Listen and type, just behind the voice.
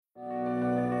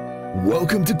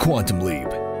Welcome to Quantum Leap,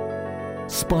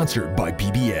 sponsored by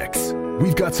PBX.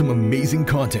 We've got some amazing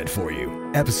content for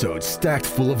you. Episodes stacked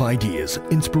full of ideas,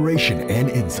 inspiration, and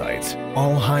insights.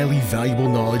 All highly valuable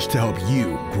knowledge to help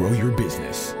you grow your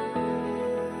business.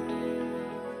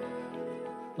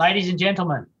 Ladies and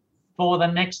gentlemen, for the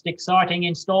next exciting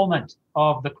installment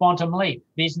of the Quantum Leap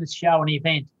business show and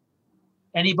event,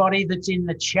 anybody that's in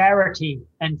the charity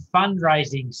and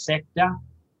fundraising sector,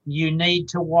 you need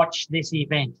to watch this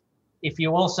event. If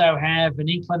you also have an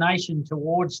inclination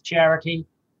towards charity,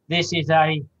 this is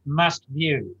a must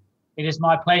view. It is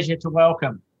my pleasure to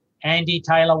welcome Andy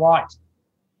Taylor-White.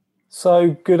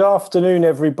 So good afternoon,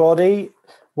 everybody.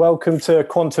 Welcome to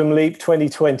Quantum Leap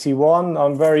 2021.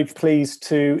 I'm very pleased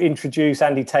to introduce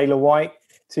Andy Taylor-White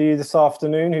to you this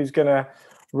afternoon, who's going to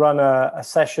run a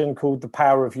session called The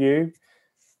Power of You.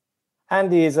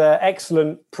 Andy is an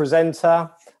excellent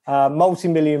presenter,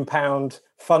 multi-million pound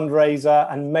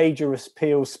fundraiser and major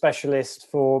appeals specialist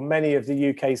for many of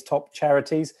the UK's top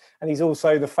charities. And he's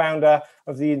also the founder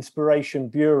of the Inspiration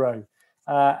Bureau.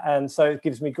 And so it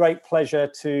gives me great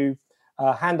pleasure to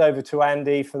hand over to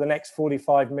Andy for the next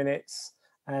 45 minutes.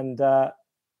 And I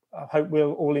hope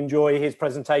we'll all enjoy his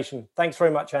presentation. Thanks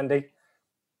very much, Andy.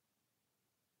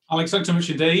 Alex, thanks so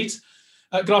much indeed.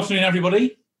 Good afternoon,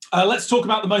 everybody. Let's talk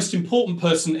about the most important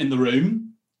person in the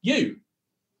room, you.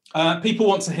 People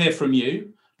want to hear from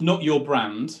you, not your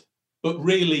brand, but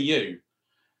really you.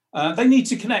 They need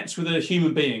to connect with a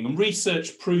human being, and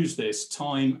research proves this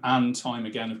time and time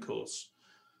again, of course.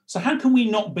 So how can we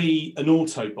not be an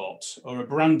Autobot or a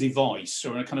brand device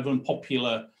or a kind of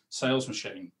unpopular sales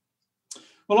machine?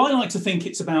 Well, I like to think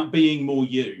it's about being more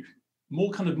you,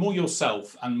 more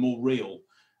yourself and more real.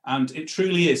 And it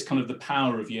truly is kind of the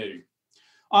power of you.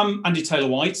 I'm Andy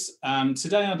Taylor-White, and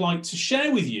today I'd like to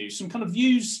share with you some kind of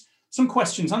views, some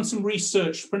questions and some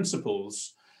research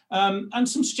principles and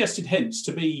some suggested hints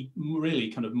to be really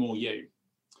kind of more you.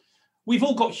 We've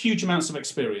all got huge amounts of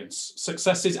experience,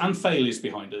 successes and failures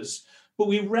behind us, but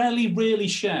we rarely really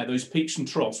share those peaks and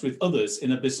troughs with others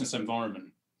in a business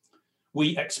environment.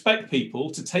 We expect people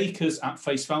to take us at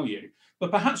face value,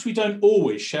 but perhaps we don't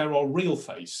always share our real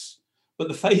face, but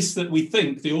the face that we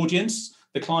think the audience,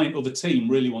 the client or the team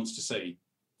really wants to see.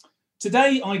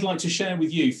 Today, I'd like to share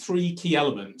with you three key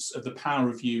elements of the Power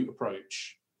of You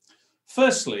approach.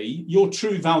 Firstly, your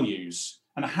true values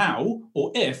and how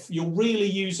or if you're really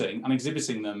using and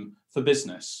exhibiting them for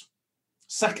business.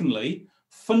 Secondly,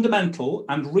 fundamental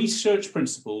and research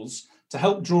principles to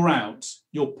help draw out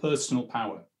your personal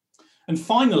power. And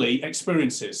finally,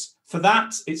 experiences. For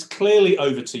that, it's clearly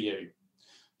over to you.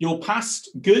 Your past,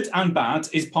 good and bad,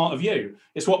 is part of you.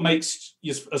 It's what makes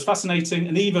you as fascinating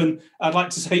and even, I'd like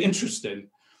to say, interesting.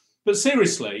 But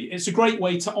seriously, it's a great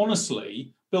way to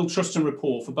honestly build trust and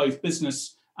rapport for both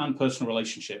business and personal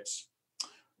relationships.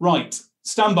 Right,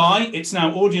 stand by. It's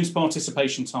now audience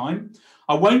participation time.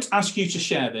 I won't ask you to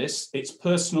share this. It's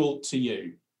personal to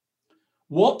you.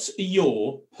 What are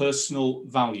your personal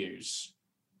values?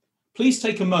 Please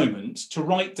take a moment to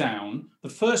write down the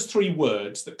first three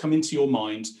words that come into your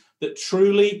mind that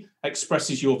truly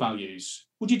expresses your values.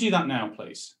 Would you do that now,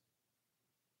 please?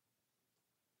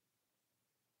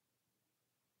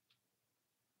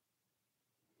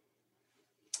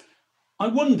 I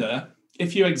wonder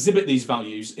if you exhibit these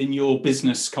values in your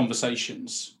business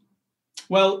conversations.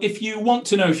 Well, if you want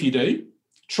to know if you do,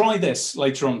 try this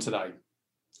later on today.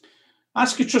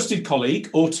 Ask a trusted colleague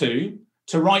or two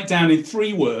to write down in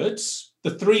 3 words the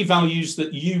 3 values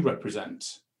that you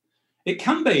represent. It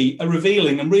can be a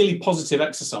revealing and really positive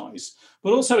exercise,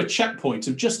 but also a checkpoint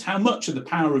of just how much of the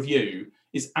power of you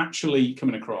is actually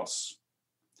coming across.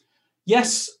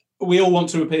 Yes, we all want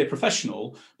to appear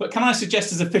professional, but can I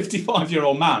suggest as a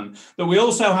 55-year-old man that we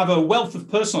also have a wealth of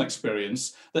personal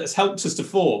experience that has helped us to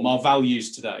form our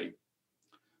values today.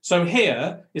 So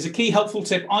here is a key helpful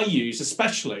tip I use,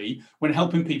 especially when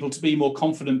helping people to be more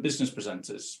confident business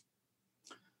presenters.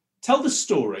 Tell the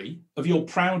story of your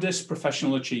proudest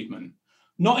professional achievement,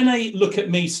 not in a look at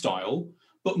me style,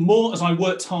 but more as I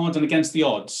worked hard and against the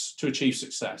odds to achieve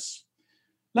success.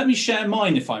 Let me share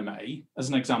mine, if I may, as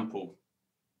an example.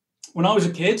 When I was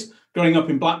a kid, growing up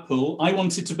in Blackpool, I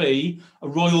wanted to be a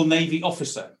Royal Navy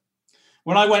officer.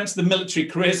 When I went to the Military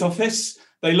Careers Office,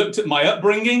 they looked at my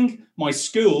upbringing, my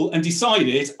school, and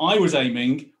decided I was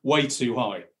aiming way too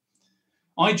high.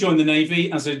 I joined the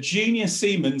Navy as a junior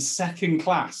seaman 2nd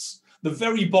class, the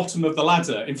very bottom of the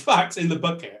ladder, in fact, in the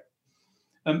bucket.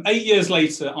 8 years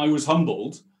later, I was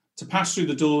humbled to pass through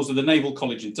the doors of the Naval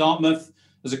College in Dartmouth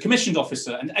as a commissioned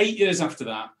officer, and 8 years after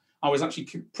that, I was actually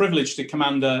privileged to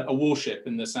command a warship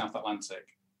in the South Atlantic.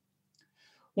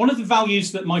 One of the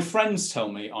values that my friends tell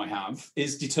me I have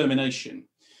is determination.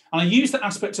 And I use that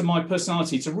aspect of my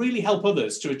personality to really help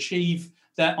others to achieve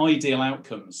their ideal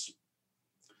outcomes.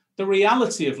 The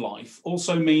reality of life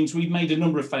also means we've made a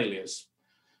number of failures.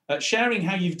 Sharing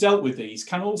how you've dealt with these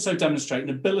can also demonstrate an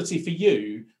ability for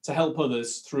you to help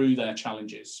others through their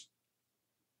challenges.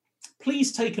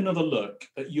 Please take another look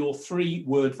at your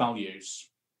 3-word values.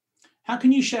 How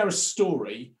can you share a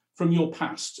story from your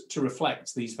past to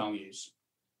reflect these values?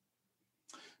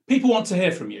 People want to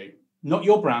hear from you, not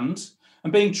your brand,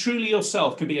 and being truly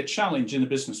yourself can be a challenge in the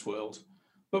business world.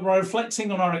 But by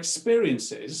reflecting on our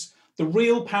experiences, the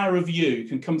real power of you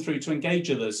can come through to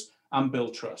engage others and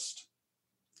build trust.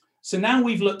 So now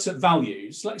we've looked at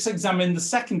values, let's examine the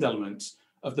second element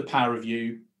of the power of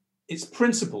you, its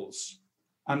principles.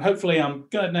 And hopefully I'm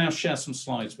going to now share some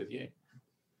slides with you.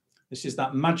 This is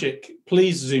that magic,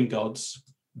 please Zoom gods,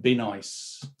 be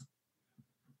nice.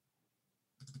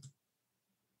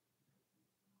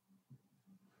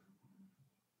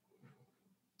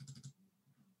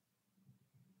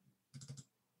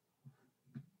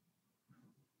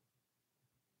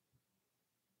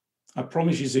 I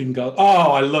promise you, Zoom gods.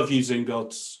 Oh, I love you, Zoom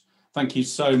gods. Thank you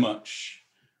so much.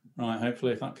 Right,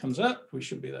 hopefully if that comes up, we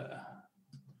should be there.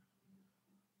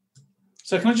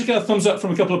 So can I just get a thumbs up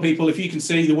from a couple of people if you can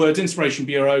see the words Inspiration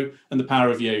Bureau and the power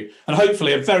of you? And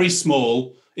hopefully a very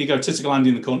small egotistical Andy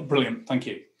in the corner. Brilliant, thank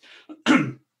you.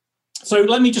 So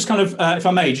let me just kind of, if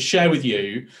I may, just share with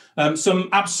you some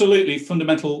absolutely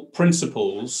fundamental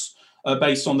principles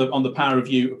based on the power of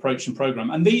you approach and program.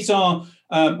 And these are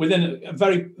within a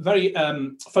very, very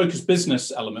focused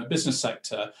business element, business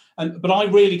sector. But I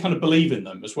really kind of believe in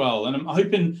them as well. And I'm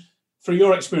hoping through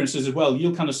your experiences as well,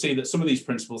 you'll kind of see that some of these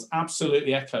principles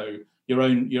absolutely echo your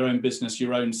own business,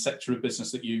 your own sector of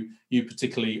business that you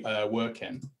particularly work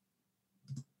in.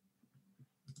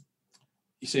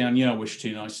 You see, I knew I wished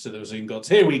too nice to those Zoom gods.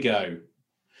 Here we go.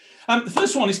 The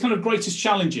first one is kind of greatest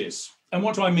challenges. And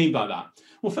what do I mean by that?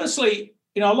 Well, firstly,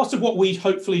 a lot of what we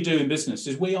hopefully do in business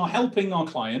is we are helping our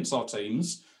clients, our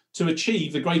teams, to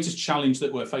achieve the greatest challenge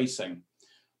that we're facing.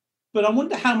 But I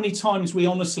wonder how many times we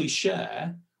honestly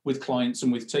share with clients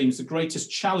and with teams the greatest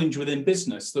challenge within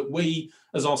business that we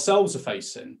as ourselves are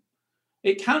facing.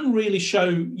 It can really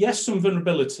show, yes, some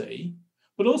vulnerability,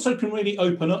 but also can really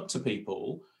open up to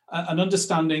people an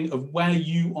understanding of where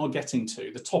you are getting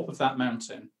to, the top of that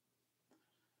mountain.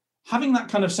 Having that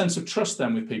kind of sense of trust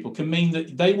then with people can mean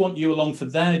that they want you along for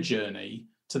their journey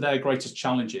to their greatest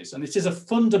challenges. And it is a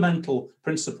fundamental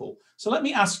principle. So let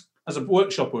me ask, as a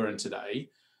workshop we're in today,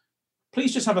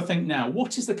 please just have a think now,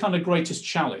 what is the kind of greatest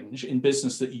challenge in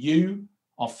business that you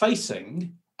are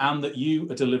facing and that you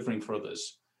are delivering for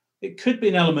others? It could be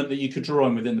an element that you could draw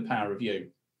on within the power of you.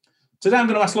 Today I'm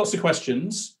going to ask lots of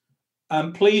questions.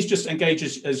 Please just engage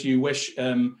as you wish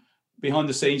behind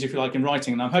the scenes, if you like, in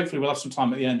writing. And hopefully we'll have some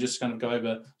time at the end just to kind of go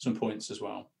over some points as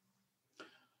well.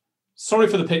 Sorry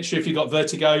for the picture if you've got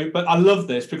vertigo, but I love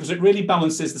this because it really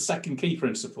balances the second key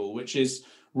principle, which is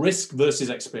risk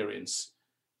versus experience.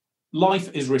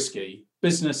 Life is risky,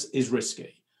 business is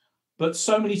risky, but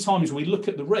so many times we look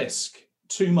at the risk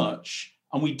too much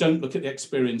and we don't look at the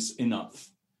experience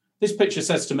enough. This picture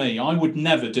says to me, I would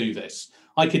never do this.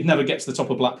 I could never get to the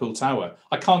top of Blackpool Tower.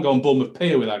 I can't go on Bournemouth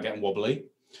Pier without getting wobbly.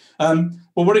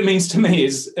 But what it means to me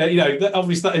is,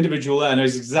 obviously that individual there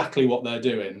knows exactly what they're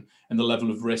doing and the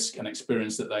level of risk and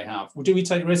experience that they have. Well, do we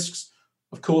take risks?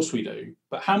 Of course we do.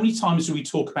 But how many times do we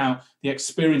talk about the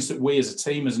experience that we as a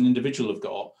team, as an individual have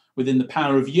got within the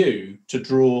power of you to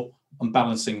draw on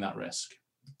balancing that risk?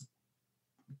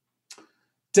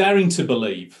 Daring to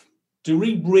believe. Do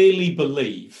we really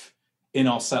believe in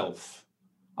ourselves?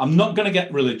 I'm not going to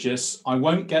get religious. I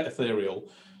won't get ethereal.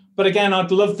 But again,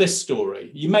 I'd love this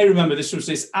story. You may remember this was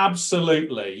this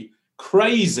absolutely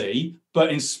crazy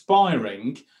but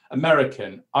inspiring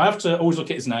American. I have to always look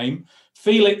at his name,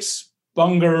 Felix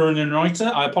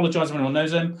Bongerenreiter. I apologize if anyone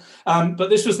knows him. But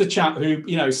this was the chap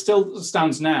who, still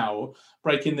stands now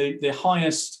breaking the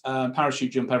highest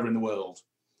parachute jump ever in the world.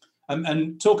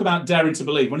 And talk about daring to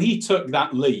believe. When he took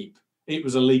that leap, it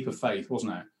was a leap of faith,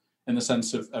 wasn't it? In the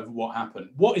sense of what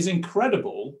happened. What is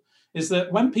incredible is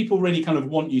that when people really kind of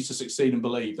want you to succeed and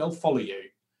believe, they'll follow you.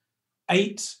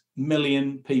 8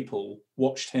 million people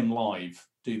watched him live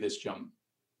do this jump.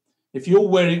 If you're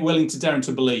willing to dare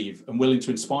to believe and willing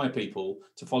to inspire people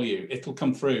to follow you, it'll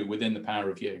come through within the power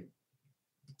of you.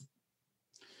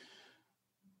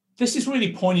 This is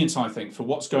really poignant, I think, for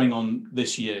what's going on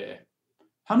this year.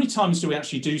 How many times do we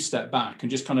actually do step back and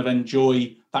just kind of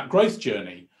enjoy that growth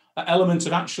journey? That element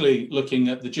of actually looking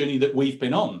at the journey that we've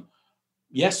been on.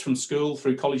 Yes, from school,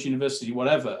 through college, university,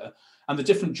 whatever, and the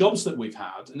different jobs that we've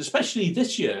had, and especially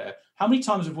this year, how many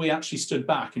times have we actually stood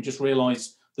back and just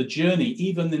realised the journey,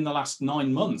 even in the last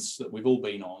 9 months that we've all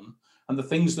been on, and the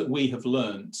things that we have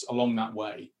learned along that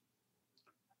way.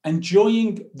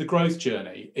 Enjoying the growth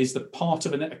journey is the part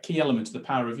of a key element of the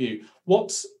Power of You.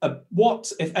 What,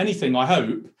 if anything, I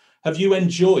hope, have you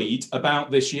enjoyed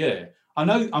about this year? I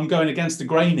know I'm going against the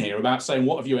grain here about saying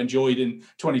what have you enjoyed in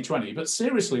 2020, but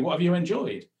seriously, what have you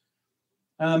enjoyed?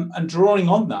 And drawing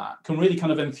on that can really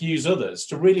kind of enthuse others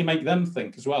to really make them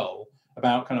think as well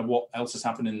about kind of what else has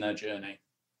happened in their journey.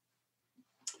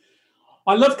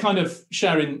 I love kind of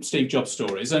sharing Steve Jobs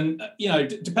stories, and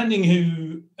depending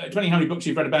how many books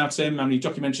you've read about him, how many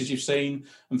documentaries you've seen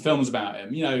and films about him,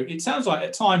 it sounds like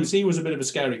at times he was a bit of a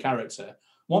scary character.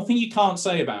 One thing you can't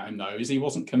say about him though is he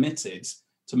wasn't committed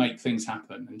to make things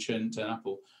happen and turn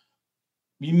Apple.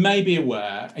 You may be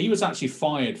aware he was actually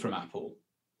fired from Apple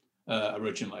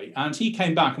originally, and he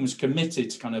came back and was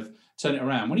committed to kind of turn it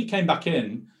around. When he came back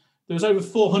in, there was over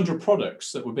 400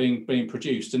 products that were being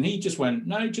produced, and he just went,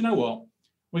 no, do you know what?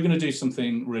 We're going to do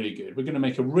something really good. We're going to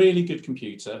make a really good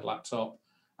computer, laptop,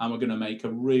 and we're going to make a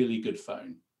really good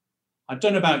phone. I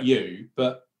don't know about you,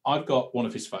 but I've got one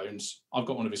of his phones. I've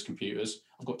got one of his computers.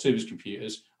 I've got two of his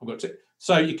computers. I've got two.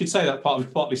 So you could say that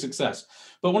partly success.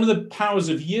 But one of the powers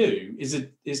of you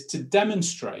is to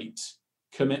demonstrate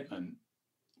commitment,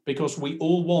 because we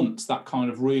all want that kind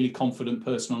of really confident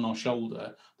person on our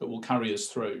shoulder that will carry us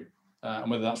through, and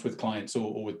whether that's with clients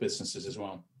or with businesses as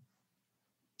well.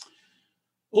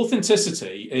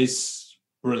 Authenticity is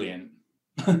brilliant.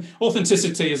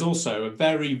 Authenticity is also a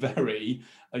very, very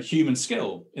human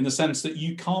skill, in the sense that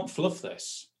you can't fluff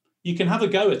this. You can have a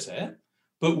go at it,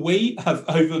 but we have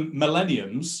over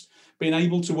millenniums been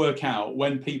able to work out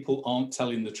when people aren't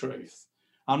telling the truth.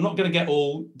 I'm not going to get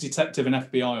all detective and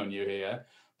FBI on you here,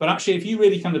 but actually, if you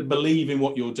really kind of believe in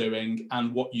what you're doing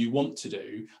and what you want to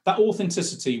do, that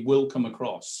authenticity will come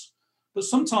across. But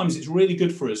sometimes it's really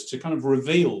good for us to kind of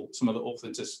reveal some of the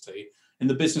authenticity in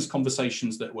the business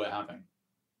conversations that we're having.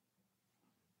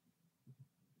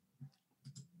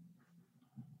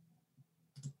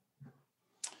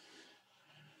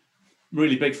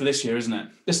 Really big for this year, isn't it?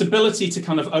 This ability to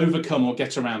kind of overcome or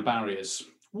get around barriers.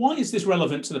 Why is this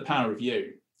relevant to the Power of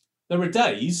You? There are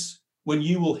days when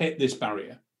you will hit this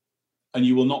barrier and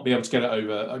you will not be able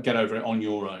to get over it on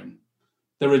your own.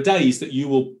 There are days that you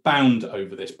will bound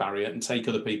over this barrier and take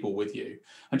other people with you.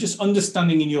 And just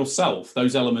understanding in yourself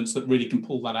those elements that really can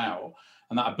pull that out,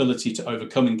 and that ability to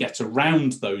overcome and get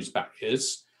around those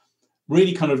barriers,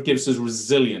 really kind of gives us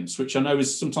resilience, which I know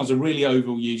is sometimes a really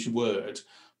overused word.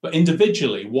 But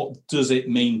individually, what does it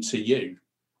mean to you?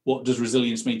 What does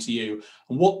resilience mean to you?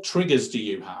 And what triggers do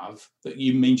you have that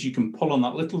means you can pull on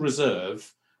that little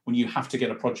reserve when you have to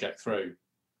get a project through?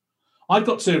 I've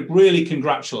got to really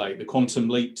congratulate the Quantum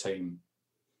Leap team,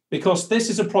 because this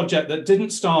is a project that didn't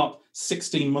start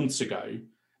 16 months ago.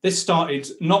 This started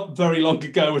not very long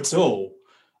ago at all.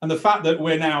 And the fact that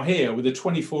we're now here with a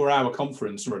 24-hour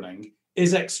conference running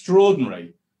is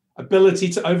extraordinary. Ability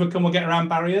to overcome or get around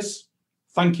barriers.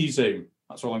 Thank you, Zoom.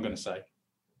 That's all I'm going to say.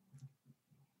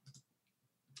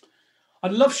 I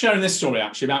love sharing this story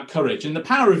actually about courage and the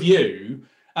Power of You.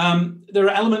 There are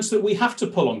elements that we have to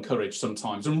pull on courage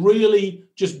sometimes and really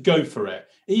just go for it,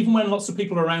 even when lots of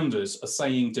people around us are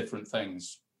saying different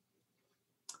things.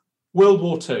 World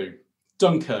War II,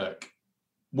 Dunkirk,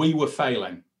 we were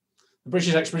failing. The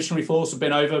British Expeditionary Force have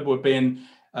been over, we're being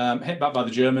hit back by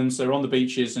the Germans. They're on the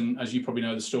beaches, and as you probably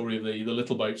know the story of the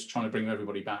little boats trying to bring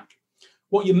everybody back.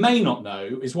 What you may not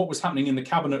know is what was happening in the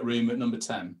cabinet room at number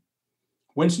 10.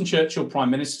 Winston Churchill, Prime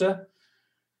Minister,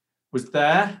 was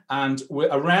there, and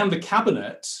around the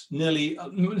cabinet, nearly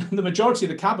the majority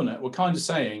of the cabinet were kind of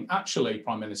saying, actually,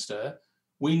 Prime Minister,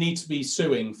 we need to be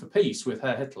suing for peace with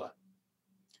Herr Hitler.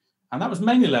 And that was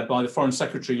mainly led by the Foreign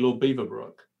Secretary, Lord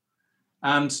Beaverbrook.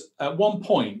 And at one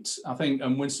point, I think,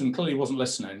 and Winston clearly wasn't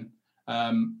listening,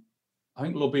 I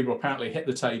think Lord Beaverbrook apparently hit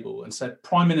the table and said,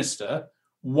 Prime Minister,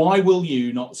 why will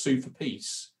you not sue for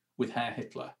peace with Herr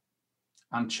Hitler?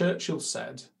 And Churchill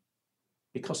said,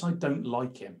 because I don't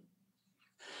like him.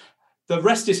 The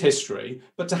rest is history,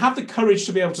 but to have the courage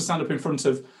to be able to stand up in front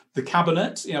of the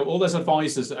cabinet, all those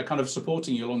advisors that are kind of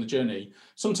supporting you along the journey,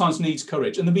 sometimes needs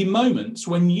courage. And there'll be moments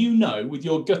when you know with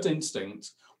your gut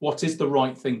instinct what is the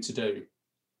right thing to do.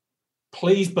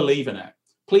 Please believe in it.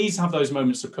 Please have those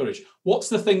moments of courage. What's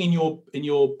the thing in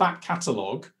your back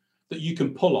catalogue that you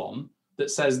can pull on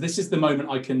that says, this is the moment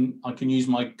I can use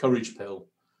my courage pill?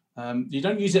 You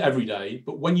don't use it every day,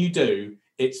 but when you do,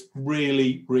 it's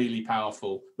really, really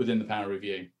powerful within the Power of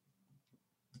You.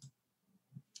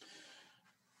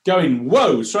 Going,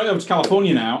 whoa, straight over to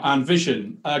California now, and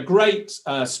Vision. A great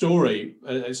story.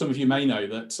 Some of you may know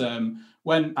that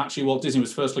when actually Walt Disney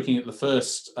was first looking at the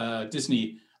first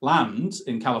Disneyland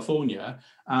in California,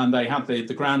 and they had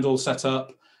the ground all set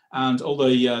up, and all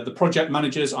the project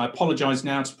managers, I apologize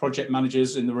now to project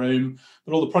managers in the room,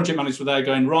 but all the project managers were there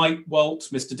going, right, Walt,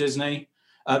 Mr. Disney,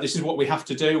 this is what we have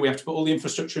to do. We have to put all the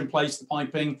infrastructure in place, the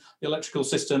piping, the electrical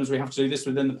systems. We have to do this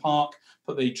within the park,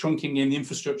 put the trunking in, the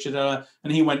infrastructure there.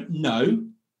 And he went, no,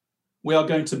 we are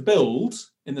going to build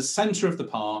in the center of the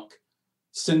park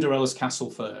Cinderella's castle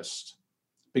first,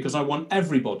 because I want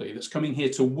everybody that's coming here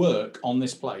to work on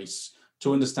this place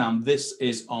to understand this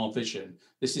is our vision.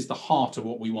 This is the heart of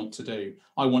what we want to do.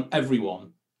 I want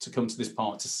everyone to come to this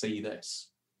park to see this.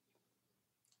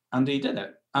 And he did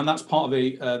it. And that's part of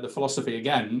the philosophy.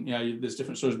 Again, you know, there's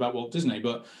different stories about Walt Disney,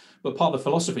 but part of the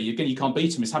philosophy, again, you can't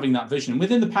beat him, is having that vision.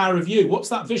 Within the power of you, what's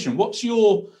that vision? What's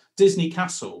your Disney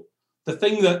castle? The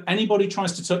thing that anybody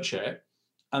tries to touch it,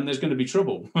 and there's going to be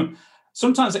trouble.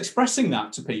 Sometimes expressing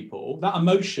that to people, that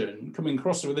emotion coming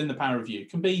across within the power of you,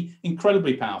 can be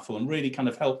incredibly powerful and really kind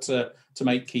of help to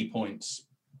make key points.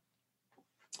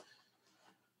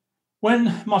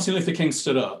 When Martin Luther King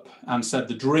stood up and said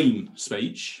the dream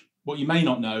speech, what you may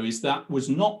not know is that was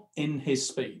not in his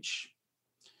speech.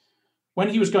 When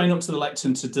he was going up to the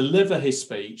lectern to deliver his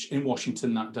speech in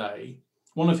Washington that day,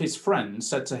 one of his friends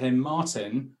said to him,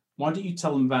 Martin, why don't you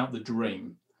tell them about the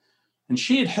dream? And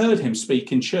she had heard him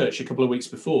speak in church a couple of weeks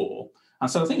before. And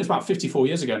so I think it was about 54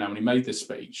 years ago now when he made this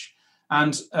speech.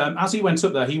 And as he went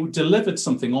up there, he delivered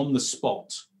something on the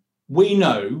spot. We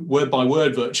know word by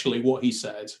word virtually what he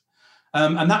said.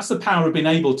 And that's the power of being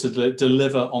able to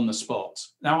deliver on the spot.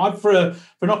 Now, for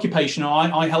an occupation,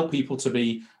 I help people to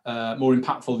be more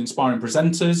impactful, inspiring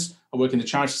presenters. I work in the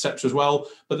charity sector as well.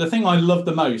 But the thing I love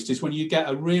the most is when you get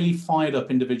a really fired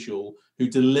up individual who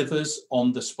delivers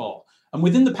on the spot. And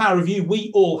within the power of you,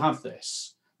 we all have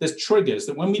this. There's triggers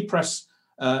that when we press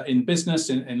in business,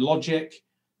 in logic,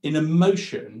 in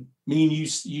emotion, mean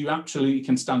you actually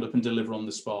can stand up and deliver on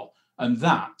the spot. And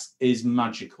that is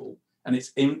magical. And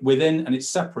it's within and it's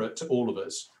separate to all of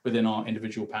us within our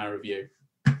individual power of you.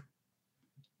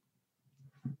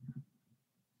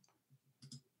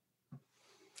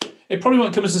 It probably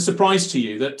won't come as a surprise to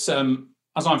you that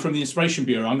as I'm from the Inspiration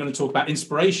Bureau, I'm going to talk about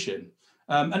inspiration.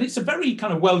 And it's a very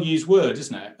kind of well-used word,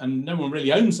 isn't it? And no one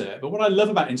really owns it. But what I love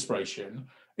about inspiration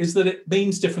is that it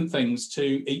means different things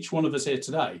to each one of us here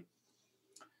today.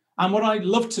 And what I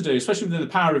love to do, especially within the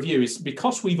power of you, is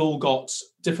because we've all got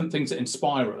different things that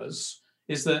inspire us,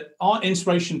 is that our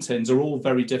inspiration tins are all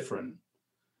very different.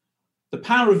 The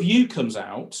power of you comes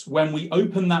out when we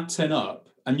open that tin up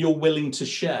and you're willing to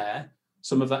share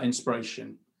some of that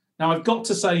inspiration. Now, I've got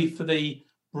to say, for the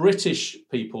British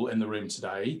people in the room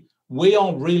today, we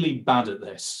are really bad at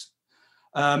this.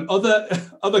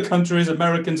 Other countries,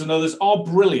 Americans and others, are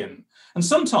brilliant. And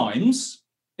sometimes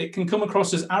it can come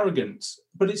across as arrogant,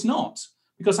 but it's not,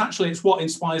 because actually it's what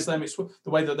inspires them. It's the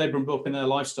way that they've been brought up in their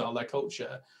lifestyle, their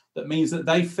culture, that means that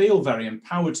they feel very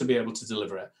empowered to be able to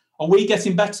deliver it. Are we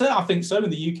getting better? I think so in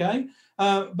the UK.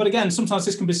 But again, sometimes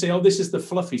this can be seen, oh, this is the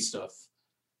fluffy stuff.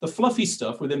 The fluffy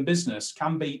stuff within business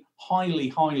can be highly,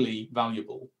 highly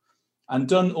valuable, and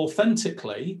done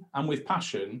authentically and with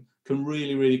passion can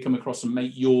really, really come across and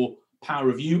make your power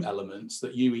of you elements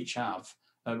that you each have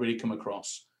really come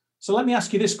across. So let me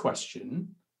ask you this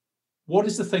question. What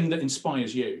is the thing that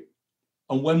inspires you?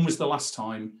 And when was the last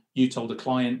time you told a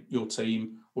client, your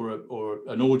team, or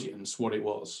an audience what it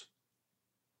was?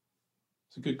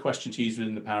 It's a good question to use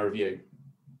within the power of you.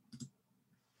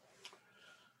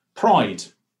 Pride.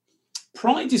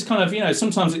 Pride is kind of, you know,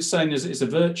 sometimes it's saying, is it a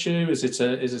virtue? Is it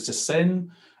a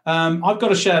sin? I've got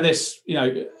to share this, you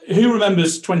know, who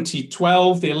remembers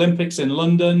 2012, the Olympics in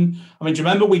London? I mean, do you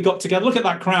remember we got together? Look at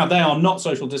that crowd. They are not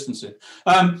social distancing.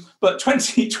 But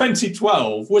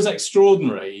 2012 was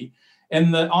extraordinary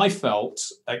in that I felt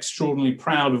extraordinarily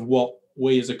proud of what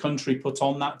we as a country put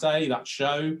on that day, that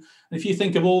show. And if you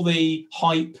think of all the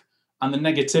hype and the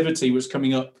negativity was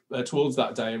coming up towards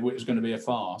that day, which was going to be a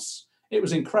farce, it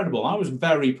was incredible. I was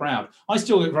very proud. I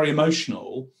still get very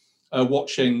emotional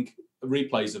watching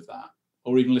replays of that,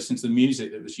 or even listening to the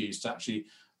music that was used to actually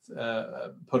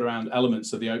put around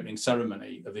elements of the opening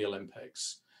ceremony of the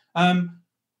Olympics. And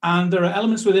there are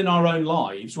elements within our own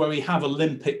lives where we have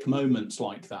Olympic moments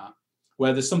like that,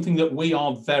 where there's something that we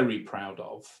are very proud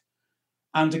of.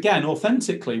 And again,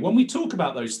 authentically, when we talk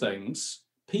about those things,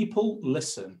 people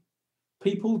listen.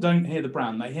 People don't hear the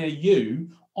brand. They hear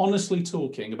you honestly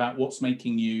talking about what's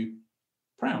making you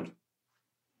proud.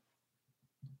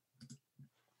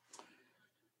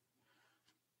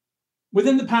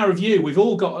 Within the power of you, we've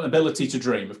all got an ability to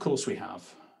dream. Of course we have.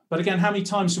 But again, how many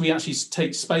times do we actually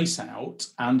take space out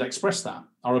and express that?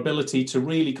 Our ability to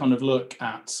really kind of look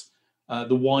at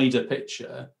the wider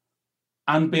picture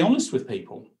and be honest with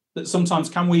people. That sometimes,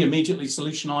 can we immediately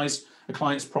solutionize a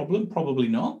client's problem? Probably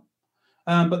not.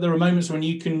 But there are moments when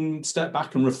you can step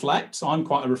back and reflect. I'm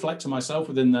quite a reflector myself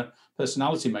within the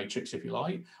personality matrix, if you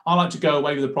like. I like to go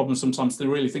away with the problem sometimes to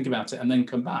really think about it and then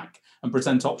come back and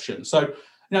present options. So,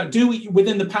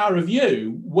 within the power of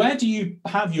you, where do you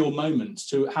have your moments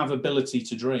to have ability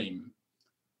to dream?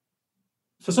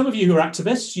 For some of you who are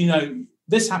activists,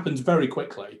 this happens very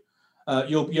quickly.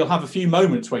 You'll have a few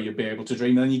moments where you'll be able to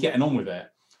dream and then you're getting on with it.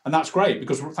 And that's great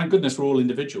because thank goodness we're all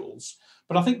individuals.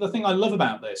 But I think the thing I love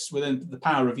about this within the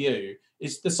power of you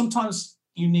is that sometimes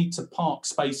you need to park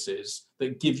spaces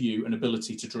that give you an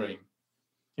ability to dream.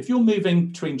 If you're moving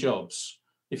between jobs,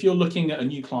 if you're looking at a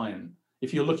new client,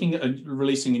 if you're looking at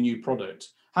releasing a new product,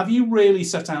 have you really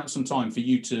set out some time for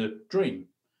you to dream?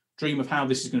 Dream of how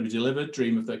this is going to be delivered,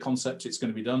 dream of the concept it's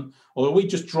going to be done? Or are we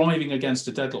just driving against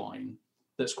a deadline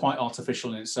that's quite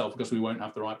artificial in itself because we won't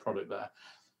have the right product there?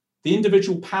 The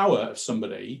individual power of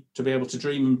somebody to be able to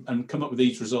dream and come up with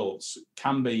these results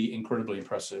can be incredibly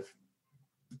impressive.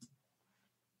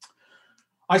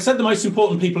 I said the most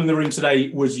important people in the room today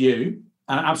was you.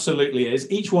 And it absolutely is.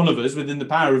 Each one of us within the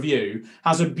power of you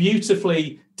has a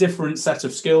beautifully different set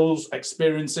of skills,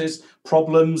 experiences,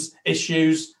 problems,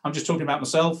 issues. I'm just talking about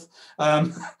myself.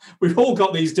 We've all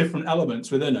got these different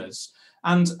elements within us.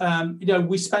 And,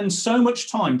 we spend so much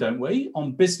time, don't we,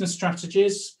 on business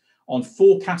strategies, on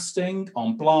forecasting,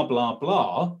 on blah, blah,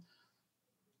 blah.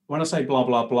 When I say blah,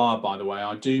 blah, blah, by the way,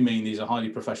 I do mean these are highly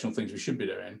professional things we should be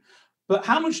doing. But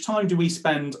how much time do we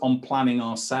spend on planning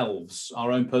ourselves,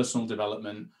 our own personal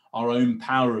development, our own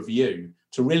power of you,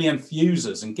 to really enthuse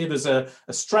us and give us a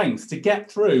strength to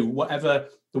get through whatever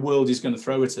the world is going to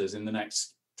throw at us in the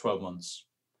next 12 months?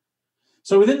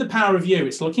 So within the power of you,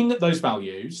 it's looking at those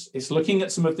values, it's looking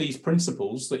at some of these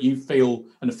principles that you feel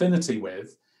an affinity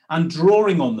with and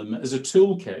drawing on them as a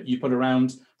toolkit you put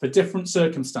around for different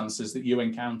circumstances that you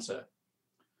encounter.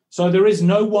 So there is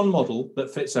no one model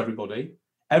that fits everybody.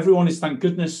 Everyone is, thank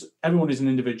goodness, everyone is an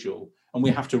individual, and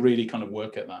we have to really kind of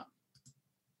work at that.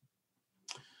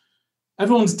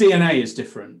 Everyone's DNA is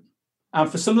different.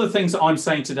 And for some of the things that I'm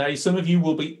saying today, some of you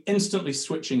will be instantly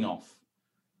switching off.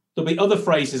 There'll be other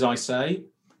phrases I say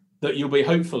that you'll be,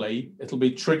 hopefully, it'll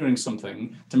be triggering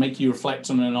something to make you reflect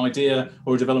on an idea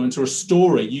or a development or a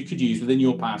story you could use within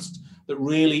your past that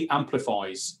really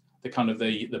amplifies the kind of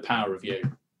the power of you.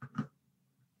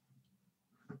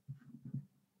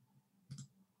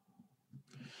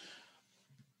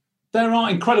 There are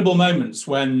incredible moments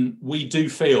when we do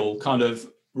feel kind of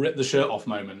rip the shirt off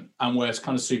moment and we're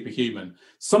kind of superhuman.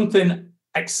 Something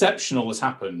exceptional has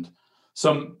happened.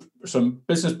 Some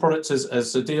business products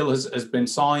as a deal has been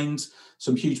signed.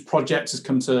 Some huge project has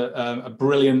come to a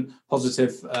brilliant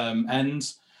positive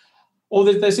end. Or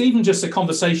there's even just a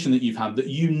conversation that you've had that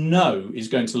is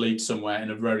going to lead somewhere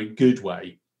in a very good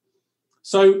way.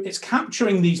 So it's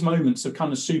capturing these moments of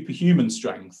kind of superhuman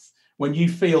strength when you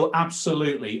feel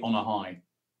absolutely on a high.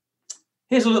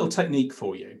 Here's a little technique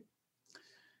for you.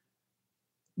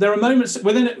 There are moments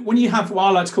within it when you have what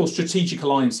I like to call strategic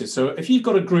alliances. So if you've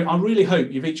got a group, I really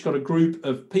hope you've each got a group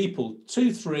of people,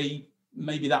 2, 3,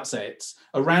 maybe that's it,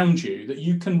 around you that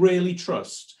you can really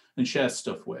trust and share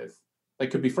stuff with. They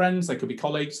could be friends, they could be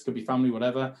colleagues, they could be family,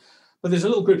 whatever. But there's a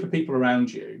little group of people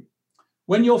around you.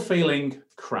 When you're feeling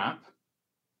crap,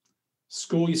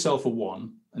 score yourself a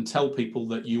 1 and tell people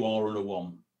that you are on a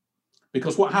 1.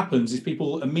 Because what happens is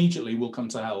people immediately will come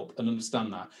to help and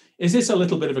understand that. Is this a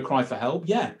little bit of a cry for help?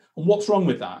 Yeah. And what's wrong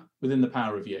with that within the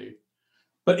power of you?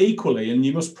 But equally, and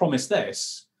you must promise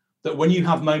this, that when you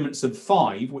have moments of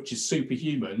 5, which is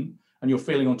superhuman, and you're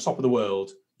feeling on top of the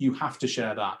world, you have to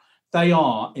share that. They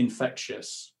are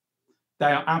infectious.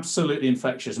 They are absolutely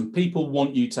infectious. And people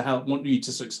want you to help, want you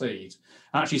to succeed.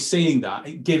 And actually seeing that,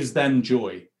 it gives them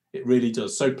joy. It really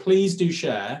does. So please do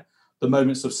share the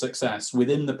moments of success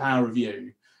within the power of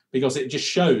you, because it just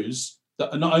shows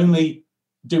that not only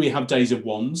do we have days of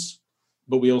 1s,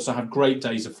 but we also have great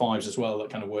days of 5s as well that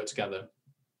kind of work together.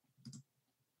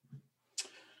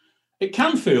 It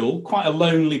can feel quite a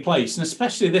lonely place, and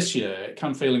especially this year, it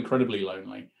can feel incredibly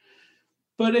lonely.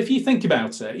 But if you think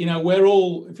about it, we're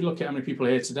all, if you look at how many people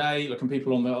are here today, look at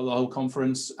people on the whole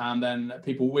conference, and then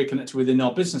people we're connected within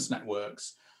our business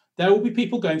networks, there will be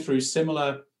people going through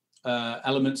similar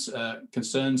elements,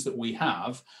 concerns that we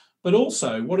have. But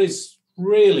also what is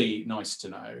really nice to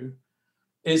know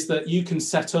is that you can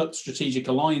set up strategic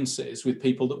alliances with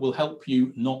people that will help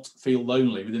you not feel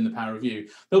lonely within the Power of You.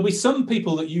 There'll be some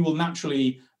people that you will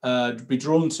naturally be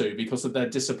drawn to because of their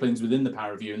disciplines within the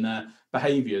Power of You and their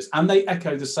behaviors, and they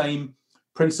echo the same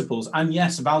principles and,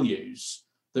 yes, values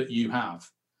that you have.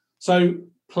 So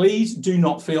please do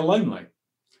not feel lonely.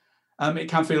 It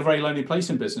can feel a very lonely place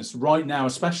in business right now,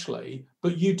 especially,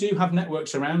 but you do have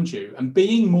networks around you, and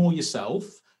being more yourself,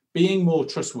 being more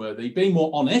trustworthy, being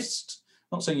more honest,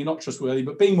 not saying you're not trustworthy,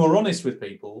 but being more honest with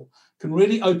people can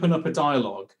really open up a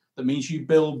dialogue that means you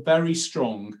build very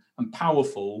strong and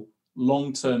powerful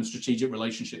long-term strategic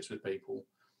relationships with people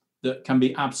that can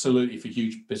be absolutely for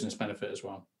huge business benefit as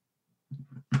well.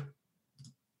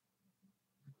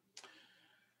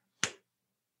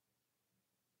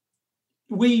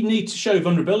 We need to show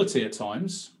vulnerability at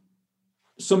times.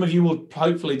 Some of you will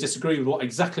hopefully disagree with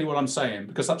exactly what I'm saying,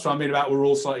 because that's what I mean about we're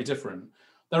all slightly different.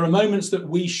 There are moments that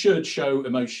we should show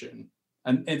emotion,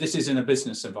 and this is in a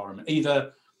business environment.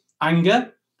 Either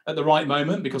anger at the right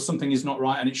moment because something is not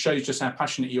right, and it shows just how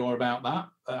passionate you are about that,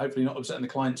 hopefully not upsetting the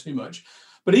client too much.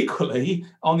 But equally,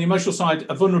 on the emotional side,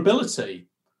 a vulnerability,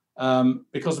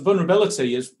 because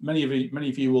vulnerability, as many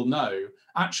of you will know,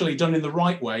 actually done in the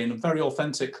right way and very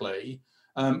authentically,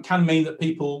 can mean that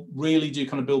people really do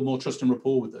kind of build more trust and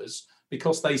rapport with us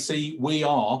because they see we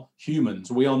are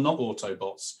humans. We are not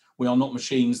Autobots. We are not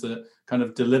machines that kind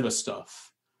of deliver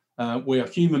stuff. We are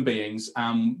human beings,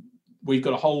 and we've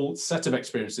got a whole set of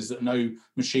experiences that no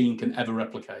machine can ever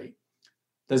replicate.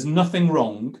 There's nothing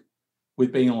wrong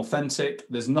with being authentic.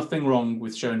 There's nothing wrong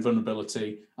with showing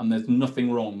vulnerability, and there's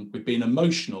nothing wrong with being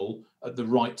emotional at the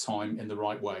right time in the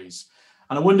right ways.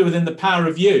 And I wonder, within the Power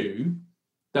of You,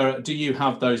 do you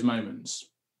have those moments?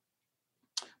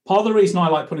 Part of the reason I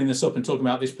like putting this up and talking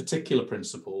about this particular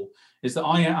principle is that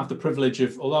I have the privilege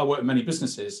of, although I work in many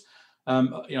businesses, a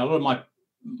lot of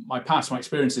my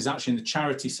experience is actually in the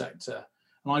charity sector.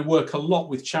 And I work a lot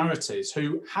with charities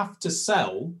who have to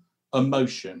sell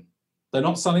emotion. They're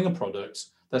not selling a product,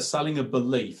 they're selling a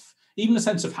belief, even a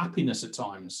sense of happiness at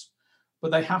times.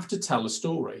 But they have to tell a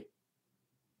story.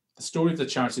 The story of the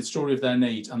charity, the story of their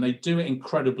needs, and they do it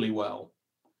incredibly well.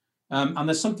 And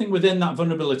there's something within that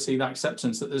vulnerability, that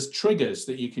acceptance, that there's triggers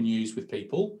that you can use with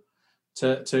people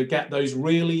to get those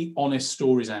really honest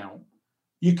stories out.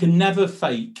 You can never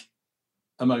fake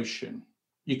emotion.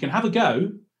 You can have a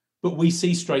go, but we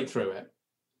see straight through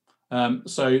it.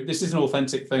 So this is an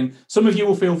authentic thing. Some of you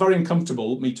will feel very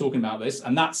uncomfortable me talking about this,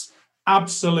 and that's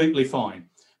absolutely fine.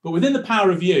 But within the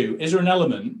Power of You, is there an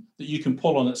element that you can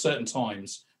pull on at certain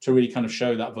times to really kind of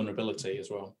show that vulnerability as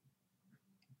well?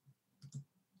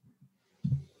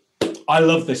 I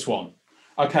love this one.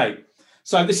 Okay,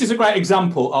 so this is a great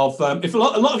example of, if a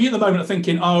lot of you at the moment are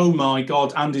thinking, oh my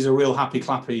God, Andy's a real happy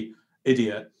clappy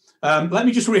idiot. Let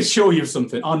me just reassure you of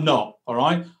something. I'm not, all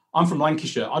right? I'm from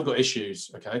Lancashire. I've got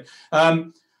issues, okay?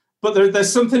 But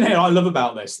there's something here I love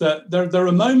about this, that there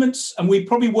are moments, and we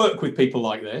probably work with people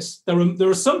like this. There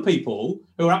are some people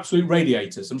who are absolute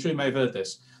radiators. I'm sure you may have heard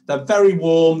this. They're very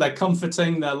warm, they're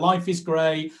comforting, their life is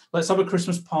great. Let's have a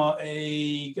Christmas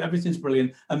party, everything's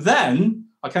brilliant. And then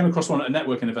I came across one at a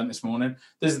networking event this morning.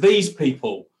 There's these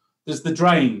people, there's the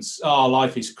drains. Oh,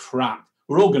 life is crap.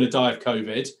 We're all going to die of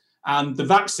COVID, and the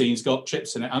vaccine's got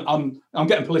chips in it. And I'm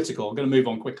getting political. I'm going to move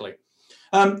on quickly.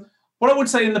 What I would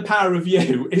say in the Power of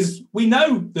You is we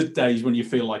know the days when you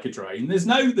feel like a drain. There's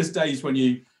days when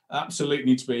you absolutely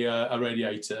need to be a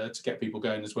radiator to get people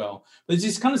going as well. But there's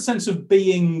this kind of sense of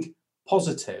being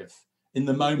positive in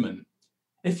the moment.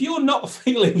 If you're not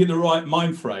feeling in the right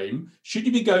mind frame, should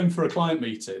you be going for a client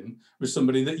meeting with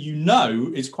somebody that you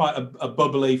know is quite a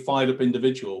bubbly, fired up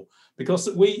individual? Because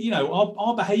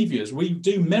our behaviours, we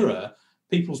do mirror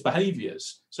people's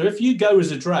behaviours. So if you go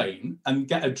as a drain and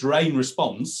get a drain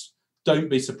response, don't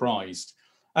be surprised.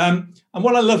 And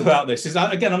what I love about this is,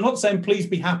 again, I'm not saying please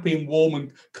be happy and warm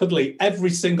and cuddly every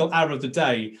single hour of the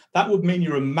day. That would mean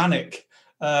you're a manic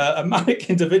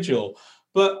individual.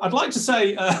 But I'd like to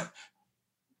say,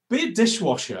 be a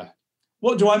dishwasher.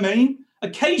 What do I mean?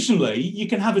 Occasionally, you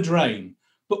can have a drain,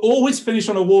 but always finish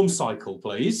on a warm cycle,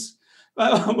 please.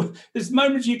 There's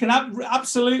moments you can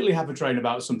absolutely have a drain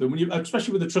about something,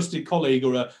 especially with a trusted colleague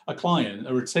or a client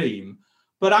or a team.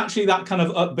 But actually that kind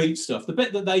of upbeat stuff, the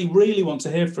bit that they really want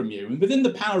to hear from you. And within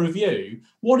the Power of You,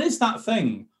 what is that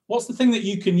thing? What's the thing that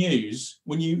you can use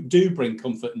when you do bring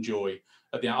comfort and joy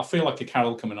at the end? I feel like a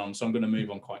carol coming on, so I'm going to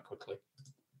move on quite quickly.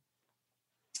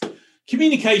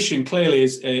 Communication clearly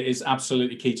is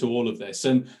absolutely key to all of this.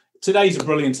 And today's a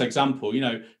brilliant example.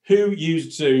 Who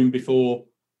used Zoom before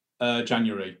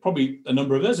January? Probably a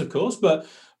number of us, of course, but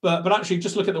But actually,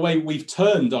 just look at the way we've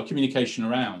turned our communication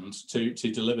around to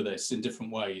deliver this in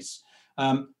different ways.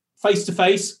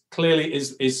 Face-to-face clearly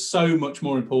is so much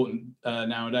more important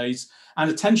nowadays, and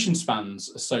attention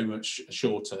spans are so much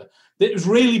shorter. It was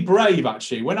really brave,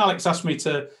 actually. When Alex asked me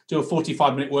to do a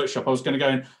 45-minute workshop, I was going to go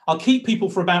in, I'll keep people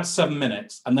for about 7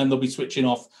 minutes, and then they'll be switching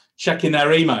off, checking their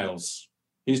emails.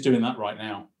 He's doing that right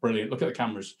now. Brilliant. Look at the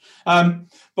cameras. But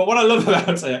what I love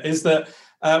about it is that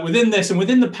within this and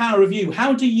within the power of you,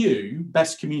 how do you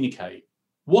best communicate?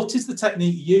 What is the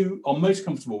technique you are most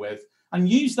comfortable with? And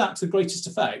use that to the greatest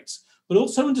effect, but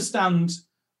also understand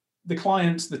the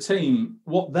client, the team,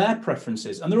 what their preference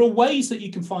is. And there are ways that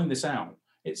you can find this out.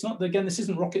 It's not, again, this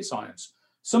isn't rocket science.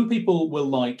 Some people will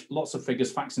like lots of figures,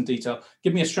 facts, and detail.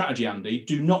 Give me a strategy, Andy.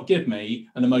 Do not give me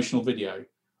an emotional video.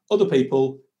 Other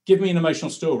people, give me an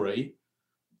emotional story.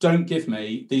 Don't give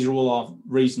me, these are all our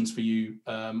reasons for you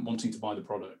wanting to buy the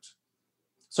product.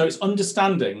 So it's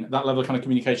understanding that level of kind of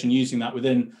communication, using that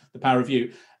within the power of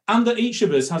you. And that each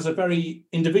of us has a very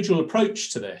individual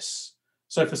approach to this.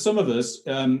 So for some of us,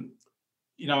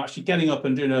 actually getting up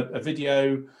and doing a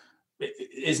video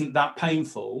isn't that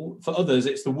painful. For others,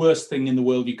 it's the worst thing in the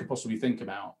world you could possibly think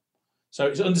about. So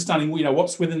it's understanding,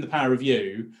 what's within the power of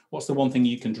you, what's the one thing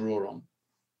you can draw on.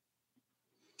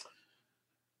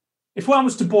 If one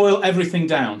was to boil everything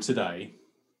down today,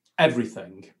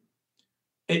 everything,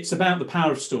 it's about the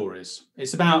power of stories.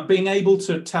 It's about being able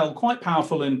to tell quite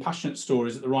powerful and passionate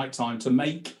stories at the right time to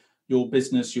make your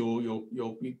business, your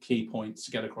key points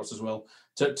to get across as well,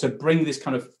 to bring this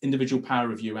kind of individual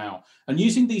power of you out. And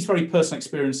using these very personal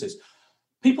experiences,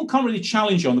 people can't really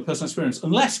challenge you on the personal experience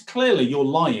unless clearly you're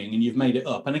lying and you've made it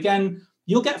up. And again,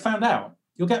 you'll get found out.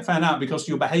 You'll get found out because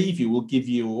your behavior will give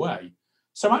you away.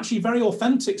 So actually very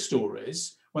authentic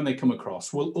stories, when they come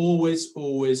across, will always,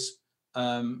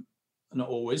 not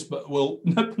always, but will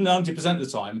 90% of the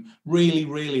time really,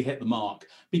 really hit the mark,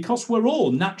 because we're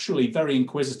all naturally very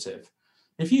inquisitive.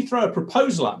 If you throw a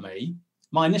proposal at me,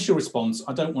 my initial response,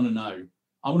 I don't want to know.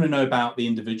 I want to know about the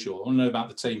individual. I want to know about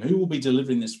the team. Who will be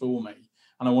delivering this for me?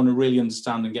 And I want to really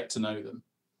understand and get to know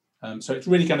them. So it's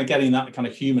really kind of getting that kind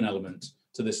of human element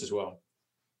to this as well.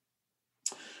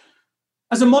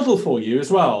 As a model for you as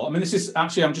well, I mean, this is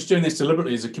actually, I'm just doing this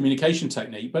deliberately as a communication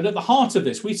technique, but at the heart of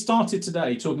this, we started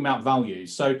today talking about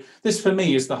values. So this for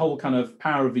me is the whole kind of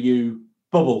power of you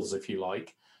bubbles, if you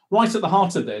like. Right at the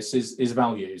heart of this is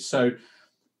values. So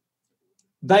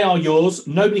they are yours.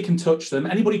 Nobody can touch them.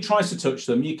 Anybody tries to touch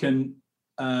them, you can,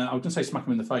 I was going to say smack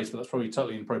them in the face, but that's probably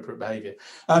totally inappropriate behavior.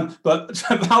 But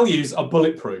values are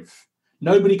bulletproof.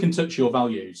 Nobody can touch your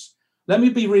values. Let me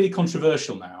be really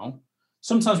controversial now.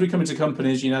 Sometimes we come into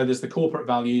companies, there's the corporate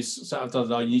values, so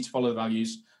you need to follow the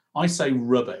values. I say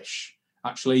rubbish.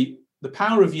 Actually, the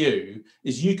power of you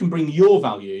is you can bring your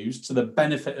values to the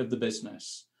benefit of the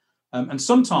business. And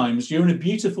sometimes you're in a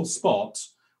beautiful spot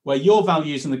where your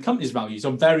values and the company's values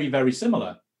are very, very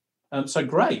similar. So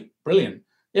great, brilliant.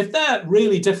 If they're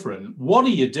really different, what are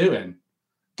you doing?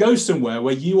 Go somewhere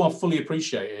where you are fully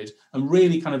appreciated and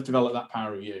really kind of develop that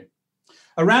power of you.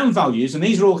 Around values, and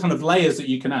these are all kind of layers that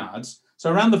you can add.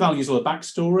 So around the values are the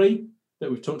backstory that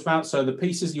we've talked about. So the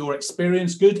pieces, your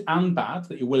experience, good and bad,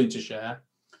 that you're willing to share.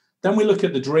 Then we look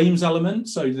at the dreams element.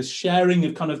 So the sharing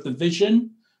of kind of the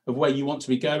vision of where you want to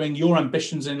be going, your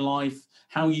ambitions in life,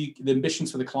 the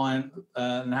ambitions for the client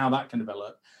and how that can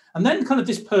develop. And then kind of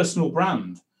this personal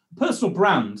brand. Personal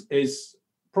brand is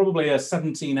probably a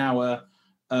 17-hour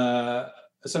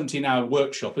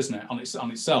workshop, isn't it,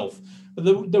 on itself. But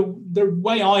the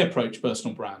way I approach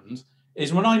personal brand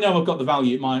is when I know I've got the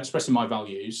value, expressing my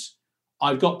values,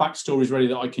 I've got backstories ready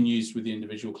that I can use with the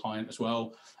individual client as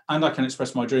well, and I can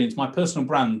express my dreams. My personal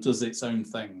brand does its own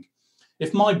thing.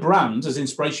 If my brand as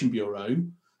Inspiration Bureau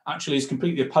actually is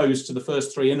completely opposed to the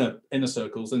first three inner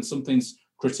circles, then something's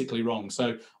critically wrong.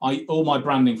 So all my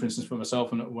branding, for instance, for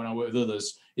myself and when I work with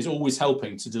others, is always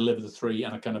helping to deliver the three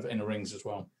and a kind of inner rings as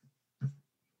well.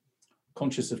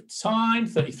 Conscious of time,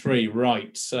 33,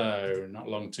 right, so not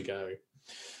long to go.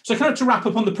 So kind of to wrap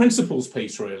up on the principles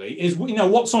piece really is,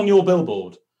 what's on your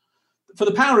billboard? For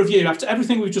the power of you, after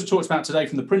everything we've just talked about today,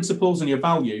 from the principles and your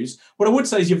values, what I would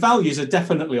say is your values are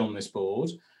definitely on this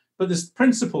board, but there's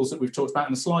principles that we've talked about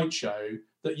in the slideshow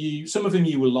that some of them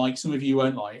you will like, some of you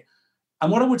won't like.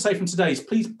 And what I would say from today is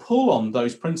please pull on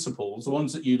those principles, the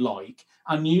ones that you like,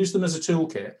 and use them as a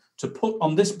toolkit to put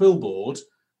on this billboard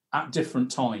at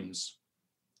different times.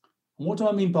 And what do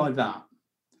I mean by that?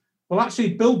 Well,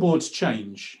 actually, billboards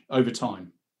change over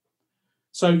time.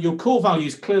 So your core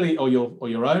values clearly are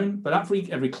your own, but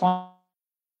every client,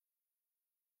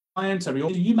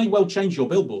 you may well change your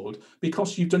billboard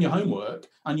because you've done your homework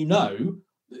and you know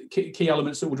key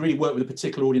elements that would really work with a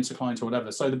particular audience or client or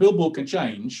whatever. So the billboard can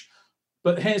change,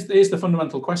 but here's the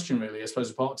fundamental question really, I suppose,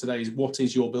 a part of today is, what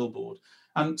is your billboard?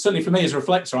 And certainly for me as a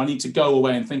reflector, I need to go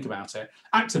away and think about it.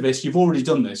 Activists, you've already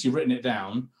done this, you've written it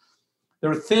down.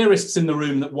 There are theorists in the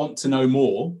room that want to know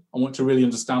more and want to really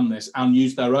understand this and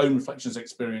use their own reflections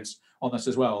experience on this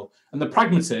as well. And the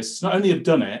pragmatists not only have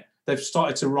done it, they've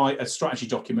started to write a strategy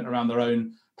document around their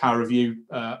own power review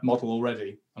model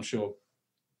already, I'm sure.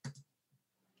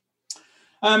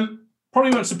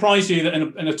 Probably won't surprise you that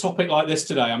in a topic like this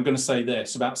today, I'm going to say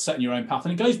this about setting your own path.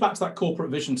 And it goes back to that corporate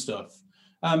vision stuff.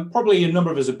 Probably a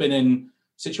number of us have been in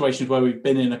situations where we've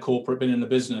been in a corporate, been in a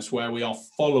business where we are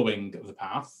following the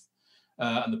path.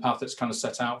 And the path that's kind of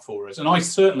set out for us. And I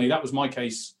certainly, that was my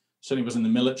case, certainly was in the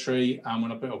military, and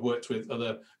when I've worked with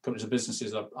other companies and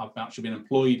businesses I've actually been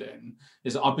employed in,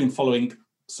 is that I've been following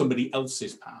somebody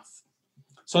else's path.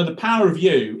 So the power of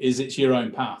you is it's your own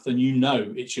path, and you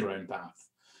know it's your own path.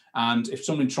 And if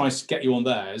someone tries to get you on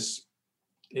theirs,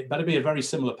 it better be a very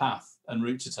similar path and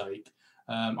route to take.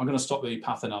 I'm going to stop the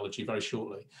path analogy very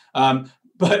shortly.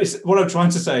 But what I'm trying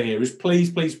to say here is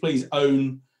please, please, please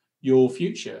own your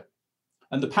future.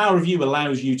 And the power of you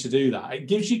allows you to do that. It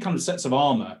gives you kind of sets of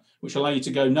armor, which allow you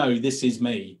to go, no, this is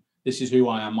me. This is who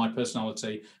I am, my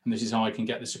personality, and this is how I can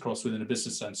get this across within a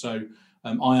business sense. So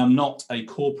I am not a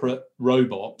corporate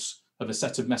robot of a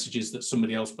set of messages that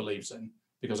somebody else believes in,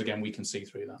 because again, we can see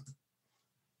through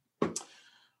that.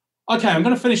 Okay, I'm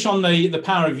going to finish on the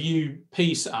power of you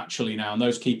piece actually now, and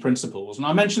those key principles. And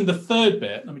I mentioned the third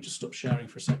bit. Let me just stop sharing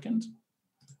for a second.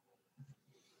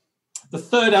 The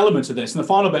third element of this and the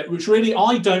final bit, which really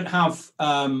I don't have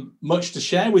much to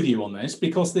share with you on this,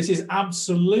 because this is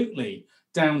absolutely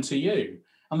down to you.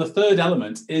 And the third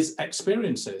element is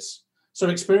experiences. So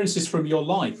experiences from your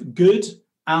life, good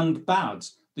and bad,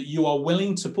 that you are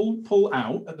willing to pull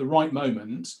out at the right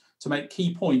moment to make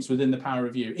key points within the power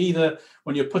of you. Either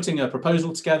when you're putting a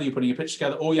proposal together, you're putting a pitch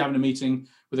together, or you're having a meeting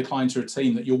with a client or a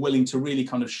team, that you're willing to really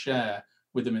kind of share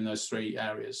with them in those three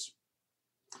areas.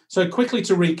 So quickly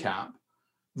to recap,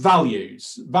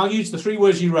 values, the three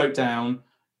words you wrote down,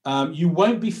 you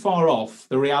won't be far off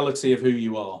the reality of who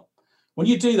you are. When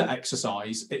you do that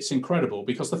exercise, it's incredible,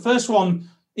 because the first one,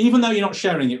 even though you're not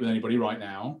sharing it with anybody right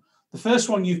now, the first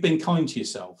one, you've been kind to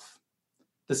yourself.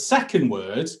 The second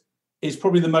word is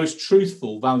probably the most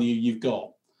truthful value you've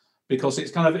got, because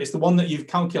it's the one that you've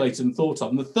calculated and thought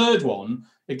of. And the third one,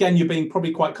 again, you're being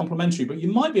probably quite complimentary, but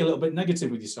you might be a little bit negative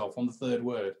with yourself on the third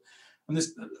word. And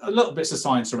there's a little bits of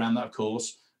science around that, of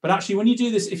course. But actually, when you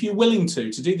do this, if you're willing to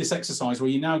do this exercise where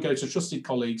you now go to trusted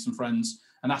colleagues and friends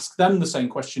and ask them the same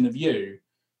question of you,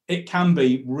 it can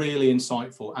be really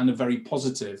insightful and a very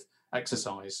positive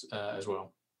exercise as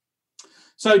well.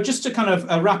 So just to kind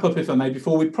of wrap up, if I may,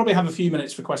 before we probably have a few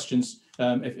minutes for questions,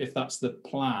 if that's the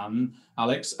plan,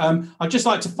 Alex, I'd just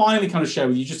like to finally kind of share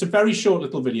with you just a very short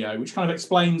little video, which kind of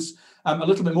explains a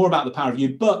little bit more about the power of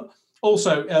you, but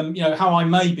also, how I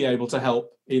may be able to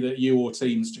help either you or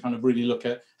teams to kind of really look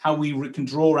at how we can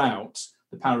draw out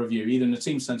the power of you, either in a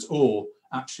team sense or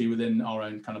actually within our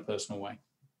own kind of personal way.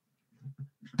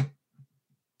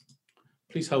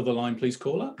 Please hold the line, please,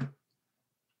 caller.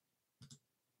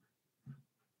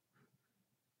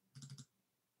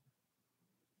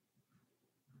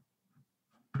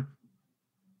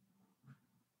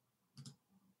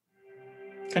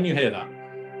 Can you hear that?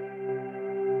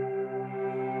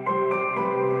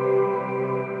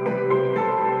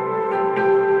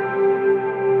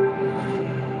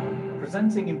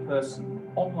 Presenting in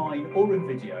person, online or in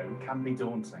video can be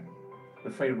daunting. The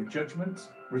fear of judgment,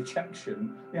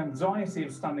 rejection, the anxiety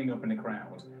of standing up in a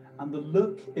crowd, and the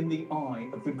look in the eye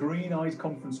of the green-eyed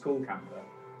conference call camper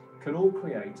can all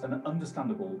create an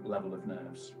understandable level of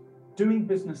nerves. Doing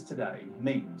business today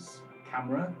means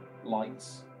camera,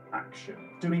 lights, action.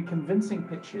 Doing convincing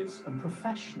pitches and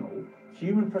professional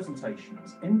human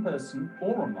presentations in person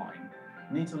or online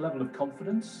needs a level of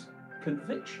confidence,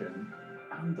 conviction,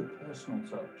 and the personal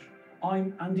touch.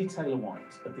 I'm Andy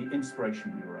Taylor-White of the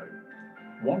Inspiration Bureau.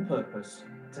 One purpose,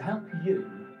 to help you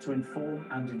to inform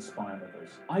and inspire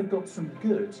others. I've got some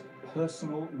good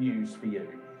personal news for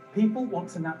you. People want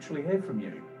to naturally hear from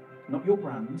you, not your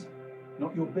brand,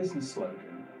 not your business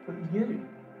slogan, but you.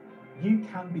 You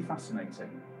can be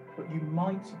fascinating, but you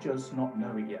might just not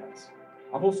know it yet.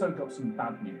 I've also got some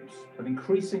bad news, but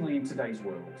increasingly in today's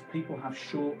world, people have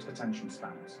short attention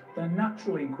spans. They're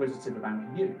naturally inquisitive about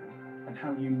you and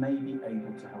how you may be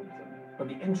able to help them. But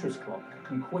the interest clock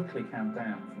can quickly count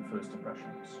down from first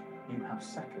impressions. You have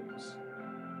seconds,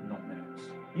 not minutes.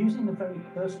 Using a very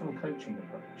personal coaching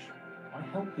approach, I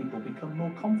help people become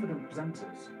more confident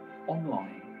presenters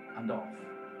online and off.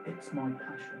 It's my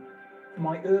passion. From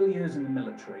my early years in the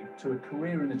military to a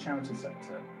career in the charity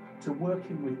sector to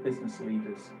working with business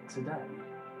leaders today,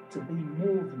 to be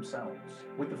more of themselves.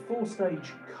 With the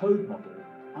 4-stage code model,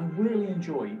 I really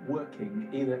enjoy working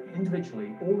either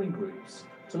individually or in groups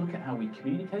to look at how we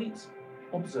communicate,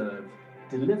 observe,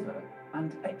 deliver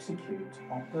and execute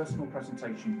our personal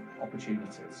presentation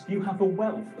opportunities. You have a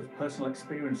wealth of personal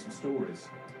experience and stories,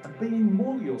 and being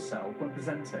more yourself when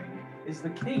presenting is the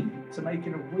key to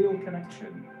making a real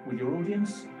connection with your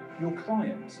audience, your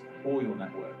clients, or your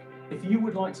network. If you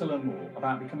would like to learn more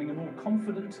about becoming a more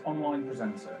confident online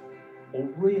presenter or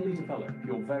really develop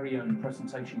your very own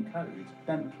presentation code,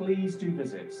 then please do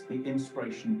visit the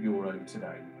Inspiration Bureau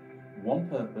today. One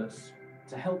purpose,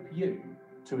 to help you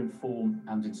to inform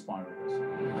and inspire others.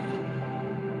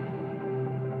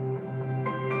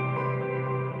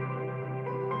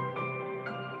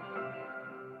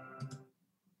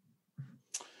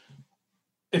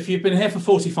 If you've been here for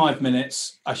 45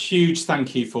 minutes, a huge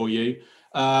thank you for you.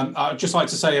 I'd just like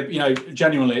to say,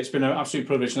 genuinely, it's been an absolute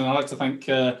privilege, and I'd like to thank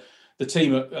the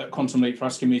team at Quantum Leap for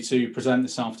asking me to present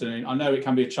this afternoon. I know it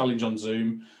can be a challenge on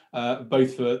Zoom,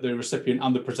 both for the recipient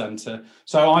and the presenter.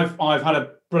 So I've had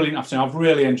a brilliant afternoon. I've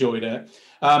really enjoyed it.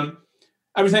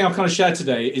 Everything I've kind of shared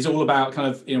today is all about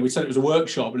we said it was a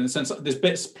workshop, and in the sense that there's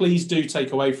bits please do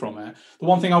take away from it. The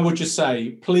one thing I would just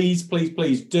say, please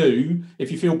do,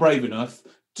 if you feel brave enough,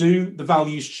 do the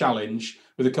values challenge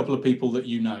with a couple of people that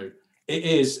you know. It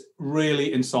is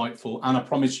really insightful, and I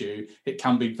promise you it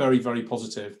can be very, very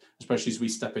positive, especially as we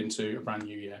step into a brand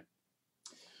new year.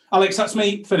 Alex, that's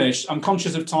me finished. I'm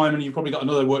conscious of time, and you've probably got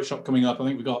another workshop coming up. I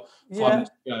think we've got 5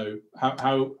 minutes to go.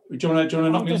 How do you want to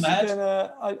knock me on the head?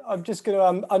 I'm just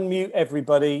going to unmute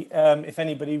everybody. If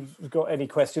anybody's got any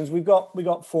questions, we've got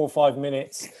 4 or 5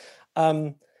 minutes.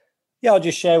 I'll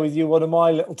just share with you one of my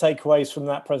little takeaways from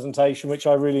that presentation, which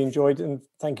I really enjoyed, and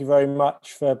thank you very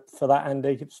much for that,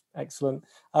 Andy. It's excellent.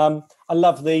 I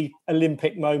love the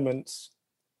Olympic moments,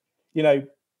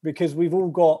 because we've all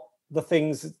got the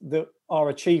things that are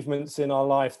achievements in our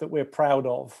life that we're proud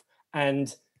of,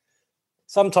 and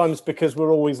sometimes because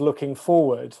we're always looking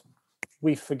forward,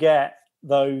 we forget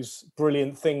those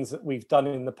brilliant things that we've done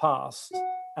in the past,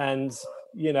 and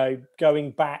going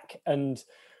back and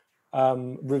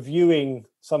reviewing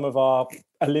some of our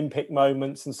Olympic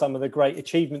moments and some of the great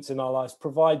achievements in our lives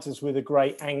provides us with a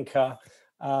great anchor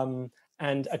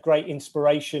and a great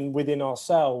inspiration within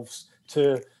ourselves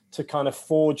to kind of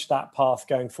forge that path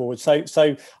going forward.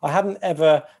 So I haven't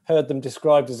ever heard them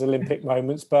described as Olympic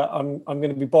moments, but I'm going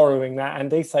to be borrowing that,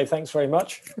 Andy. So thanks very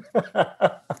much.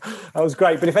 That was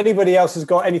great. But if anybody else has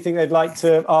got anything they'd like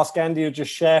to ask Andy or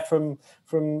just share from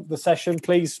the session,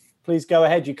 please go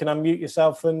ahead. You can unmute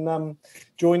yourself and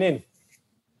join in.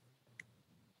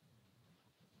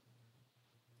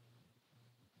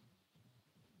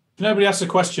 If nobody asks a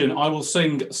question, I will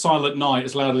sing Silent Night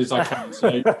as loudly as I can.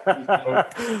 So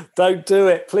don't do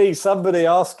it, please. Somebody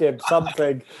ask him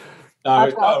something.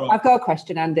 I've got a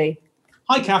question, Andy.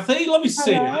 Hi, Kathy. Lovely to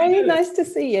see you. Nice to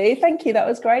see you. Thank you. That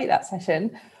was great, that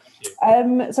session.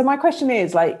 So my question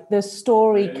is, the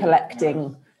story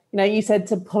collecting. You said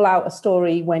to pull out a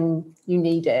story when you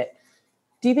need it.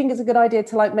 Do you think it's a good idea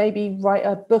to maybe write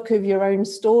a book of your own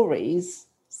stories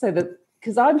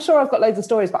because I'm sure I've got loads of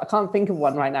stories, but I can't think of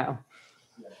one right now.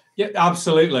 Yeah,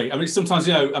 absolutely. I mean, sometimes,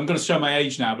 I'm going to show my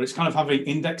age now, but it's kind of having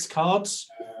index cards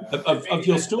of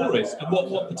your stories and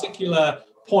what particular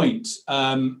point do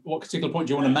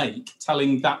you want to make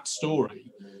telling that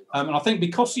story. And I think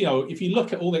because, if you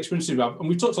look at all the experiences we have, and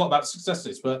we've talked a lot about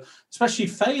successes, but especially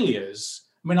failures.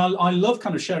 I mean, I love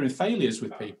kind of sharing failures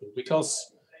with people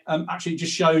because actually it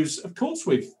just shows, of course,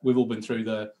 we've all been through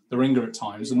the ringer at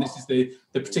times. And this is the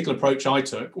particular approach I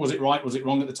took. Was it right? Was it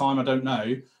wrong at the time? I don't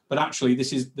know. But actually,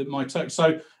 this is my take.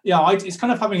 So, it's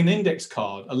kind of having an index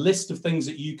card, a list of things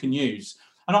that you can use.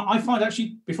 And I find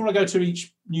actually, before I go to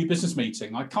each new business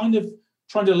meeting, I kind of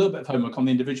try and do a little bit of homework on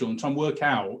the individual and try and work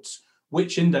out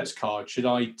which index card should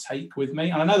I take with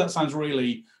me. And I know that sounds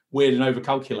really weird and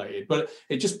overcalculated, but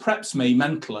it just preps me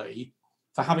mentally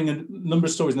for having a number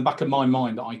of stories in the back of my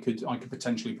mind that I could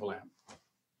potentially pull out.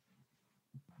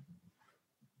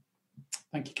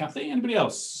 Thank you, Kathy. Anybody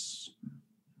else?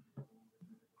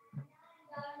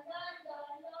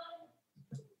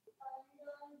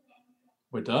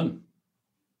 We're done.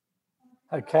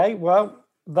 Okay, well,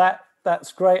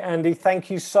 that's great, Andy. Thank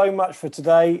you so much for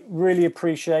today. Really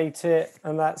appreciate it.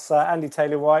 And that's Andy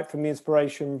Taylor-White from the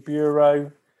Inspiration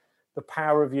Bureau, The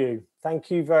Power of You. Thank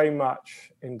you very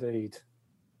much indeed.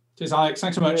 Cheers, Alex.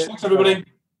 Thanks so much. Thanks, everybody.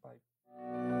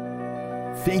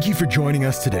 Thank you for joining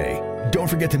us today. Don't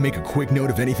forget to make a quick note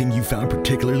of anything you found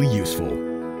particularly useful.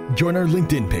 Join our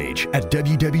LinkedIn page at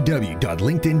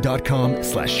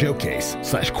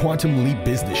www.linkedin.com/showcase/Quantum Leap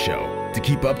Business Show to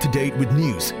keep up to date with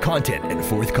news, content, and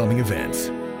forthcoming events.